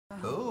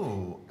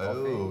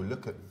Oh,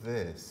 look at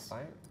this.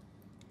 Right?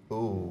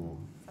 Oh.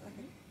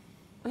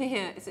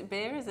 Yeah, is it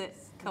beer? Is it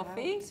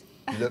coffee?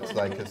 Looks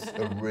like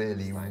a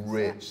really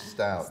rich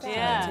stout. Stout Yeah.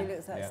 actually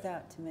looks like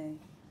stout to me.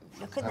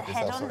 Look at the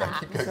head on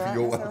that. Go for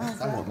your one.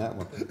 I want that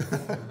one.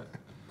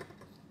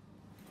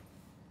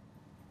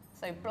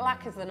 So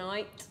black as the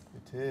night.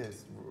 It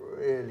is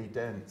really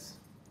dense.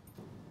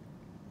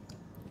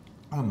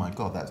 Oh my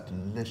God, that's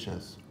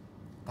delicious.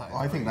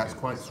 I think that's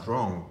quite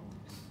strong.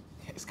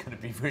 It's going to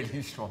be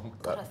really strong.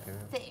 Got a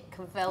thick,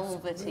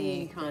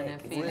 velvety kind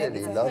of feeling. Really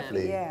isn't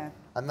lovely. it? Yeah.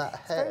 And that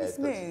It's head. very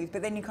smooth,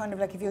 but then you kind of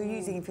like, if you're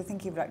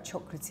thinking of like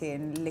chocolatey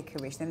and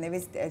licorice, then there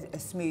is a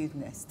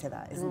smoothness to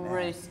that, isn't there?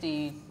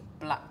 Roasty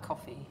black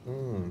coffee.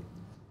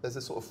 There's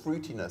a sort of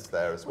fruitiness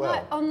there as Well,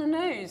 well. like on the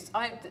nose,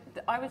 I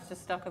was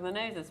just stuck on the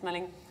nose of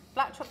smelling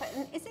black chocolate.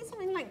 And is it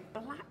something like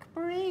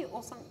blackberry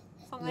or something?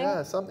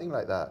 Yeah, something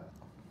like that.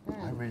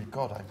 I really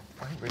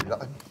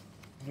like.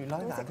 You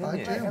like that, I didn't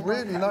you? do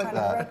really like kind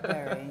that. of red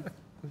berry.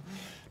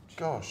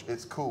 Gosh,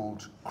 it's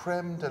called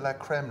Kreme dela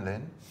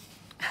Kremlin,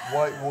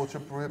 Whitewater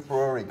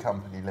Brewery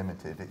Company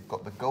Limited. It's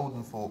got the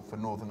Golden Fork for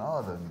Northern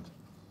Ireland.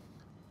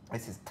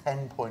 This is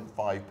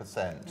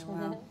 10.5%.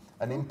 Wow.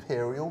 An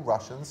Imperial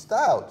Russian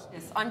Stout.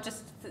 Yes, I'm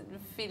just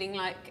feeling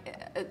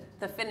like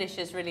the finish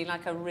is really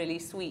like a really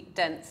sweet,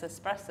 dense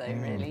espresso,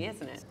 really,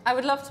 isn't it? I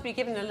would love to be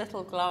given a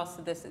little glass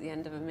of this at the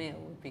end of a meal.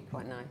 Would be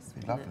quite nice.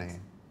 It'd be wouldn't lovely. it?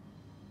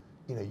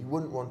 You know, you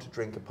wouldn't want to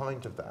drink a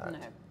pint of that. No,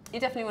 you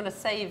definitely want to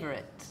savour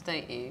it,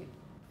 don't you?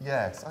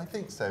 Yes, I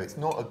think so. It's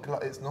not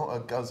a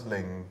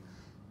guzzling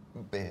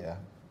beer.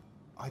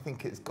 I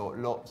think it's got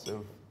lots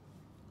of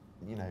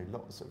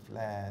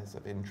layers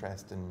of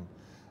interest and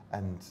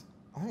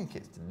I think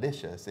it's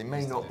delicious. It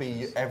may not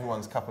be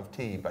everyone's cup of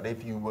tea, but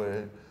if you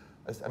were,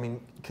 I mean,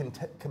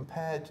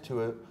 compared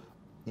to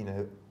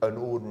an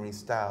ordinary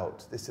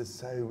stout, this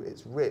is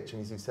it's rich,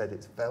 and as you said,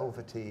 it's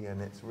velvety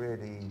and it's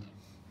really,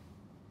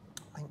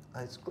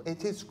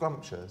 it is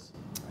scrumptious.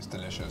 It's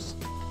delicious.